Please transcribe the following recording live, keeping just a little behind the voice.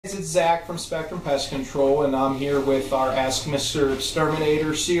It's Zach from Pest Control, and I'm here with our Ask Mr.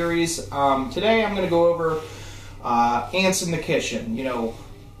 Exterminator series. Today I'm going to go over ants in the kitchen.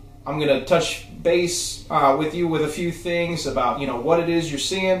 I'm going to touch base with you with a few things about, what it is you're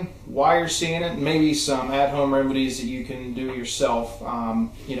seeing, why you're seeing it, and maybe some at-home remedies that you can do yourself,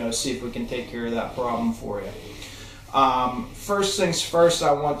 see if we can take care of that problem for you. First things first,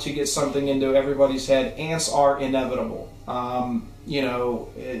 I want to get something into everybody's head. Ants are inevitable.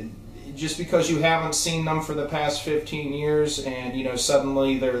 Just because you haven't seen them for the past 15 years and,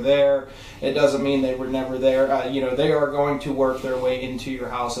 suddenly they're there, it doesn't mean they were never there. They are going to work their way into your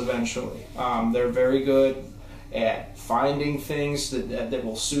house eventually. They're very good at finding things that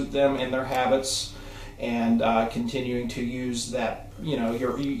will suit them and their habits, and continuing to use that,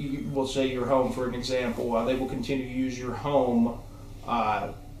 we'll say your home for an example. They will continue to use your home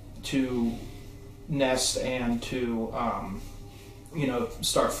to nest and to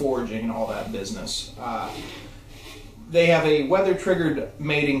start foraging and all that business. They have a weather-triggered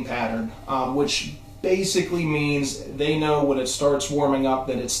mating pattern, which basically means they know when it starts warming up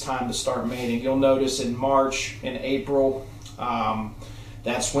that it's time to start mating. You'll notice in March and April,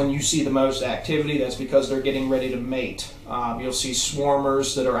 that's when you see the most activity. That's because they're getting ready to mate. You'll see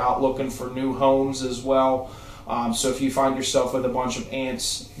swarmers that are out looking for new homes as well. So if you find yourself with a bunch of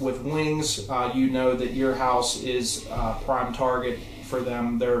ants with wings, you know that your house is a prime target for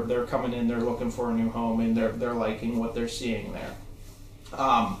them. They're coming in, they're looking for a new home, and they're liking what they're seeing there.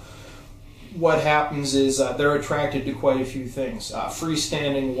 What happens is they're attracted to quite a few things.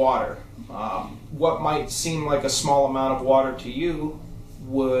 Freestanding water. What might seem like a small amount of water to you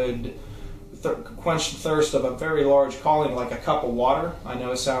would quench the thirst of a very large colony, like a cup of water. I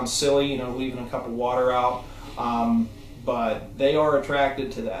know it sounds silly, leaving a cup of water out. But they are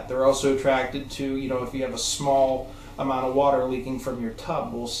attracted to that. They're also attracted to, if you have a small amount of water leaking from your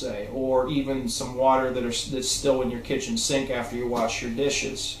tub, we'll say, or even some water that's still in your kitchen sink after you wash your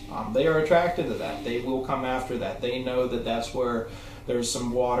dishes. They are attracted to that. They will come after that. They know that that's where there's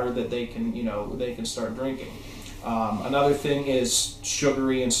some water that they can, they can start drinking. Another thing is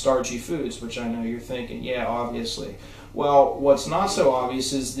sugary and starchy foods, which I know you're thinking, yeah, obviously. Well, what's not so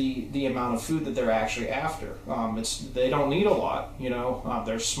obvious is the amount of food that they're actually after. They don't need a lot,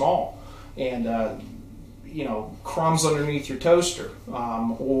 they're small. And, crumbs underneath your toaster,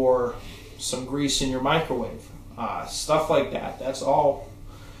 or some grease in your microwave, stuff like that. That's all,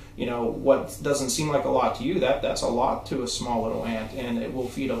 what doesn't seem like a lot to you, that's a lot to a small little ant, and it will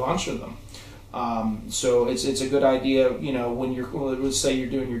feed a bunch of them. So it's a good idea, when let's say you're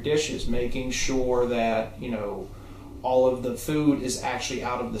doing your dishes, making sure that, all of the food is actually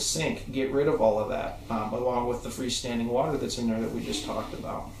out of the sink. Get rid of all of that, along with the freestanding water that's in there that we just talked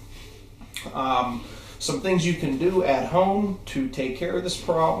about. Some things you can do at home to take care of this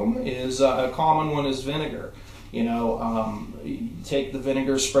problem is a common one is vinegar. You take the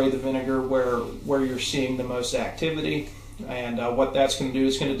vinegar, spray the vinegar where you're seeing the most activity, and what that's going to do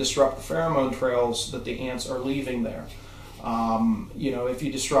is going to disrupt the pheromone trails that the ants are leaving there. If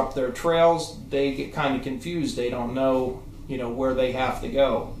you disrupt their trails, they get kind of confused. They don't know, where they have to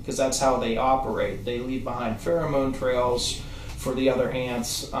go, because that's how they operate. They leave behind pheromone trails for the other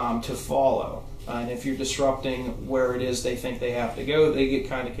ants to follow. And if you're disrupting where it is they think they have to go, they get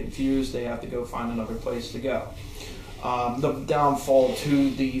kind of confused. They have to go find another place to go. The downfall to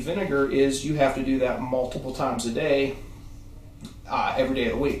the vinegar is you have to do that multiple times a day, every day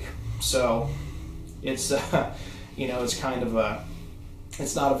of the week. So it's it's kind of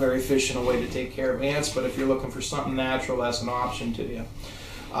it's not a very efficient way to take care of ants, but if you're looking for something natural, that's an option to you.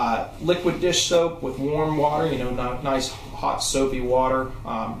 Liquid dish soap with warm water, nice hot soapy water.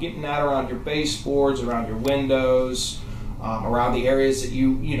 Getting that around your baseboards, around your windows, around the areas that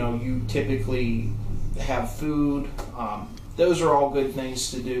you typically have food. Those are all good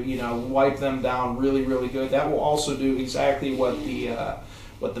things to do. Wipe them down really, really good. That will also do exactly what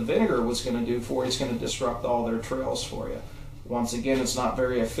the vinegar was going to do for you. It's going to disrupt all their trails for you. Once again, it's not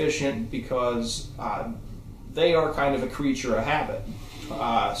very efficient because they are kind of a creature of habit.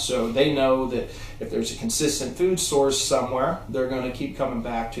 So they know that if there's a consistent food source somewhere, they're going to keep coming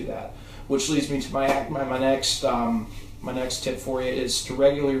back to that. Which leads me to my next tip for you is to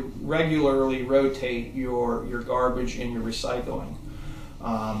regularly rotate your garbage and your recycling.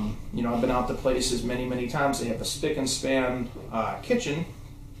 I've been out to places many times. They have a spick and span kitchen,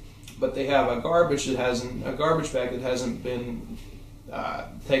 but they have a garbage bag that hasn't been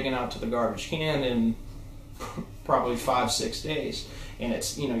taken out to the garbage can in probably 5-6 days, and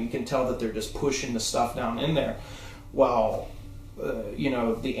it's you can tell that they're just pushing the stuff down in there. Well, you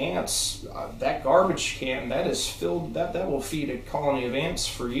know, the ants, that garbage can, that is filled, that will feed a colony of ants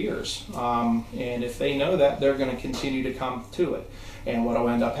for years. And if they know that, they're going to continue to come to it. And what will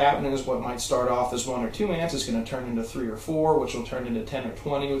end up happening is what might start off as 1 or 2 ants is going to turn into 3 or 4, which will turn into 10 or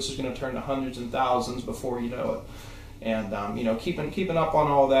 20, which is going to turn to hundreds and thousands before you know it. And you know, keeping up on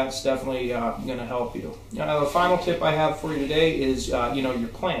all that's definitely going to help you. The final tip I have for you today is you know, your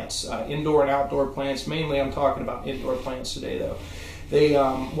plants, indoor and outdoor plants. Mainly, I'm talking about indoor plants today, though. They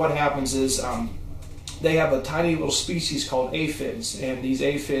what happens is they have a tiny little species called aphids, and these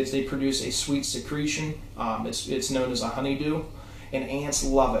aphids, they produce a sweet secretion. It's known as a honeydew, and ants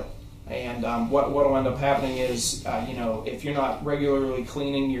love it. And what will end up happening is you know, if you're not regularly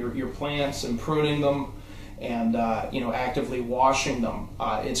cleaning your plants and pruning them, and you know, actively washing them,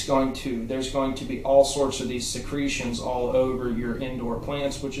 there's going to be all sorts of these secretions all over your indoor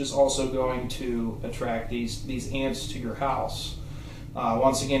plants, which is also going to attract these ants to your house.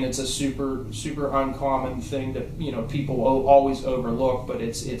 Once again, it's a super uncommon thing that, you know, people always overlook, but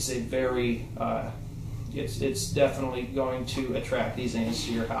it's a very it's definitely going to attract these ants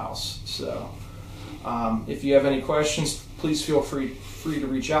to your house. So if you have any questions, please feel free to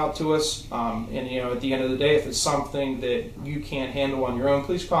reach out to us. And you know, at the end of the day, if it's something that you can't handle on your own,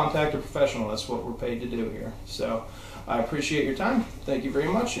 please contact a professional. That's what we're paid to do here. So I appreciate your time. Thank you very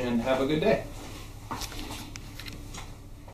much, and have a good day.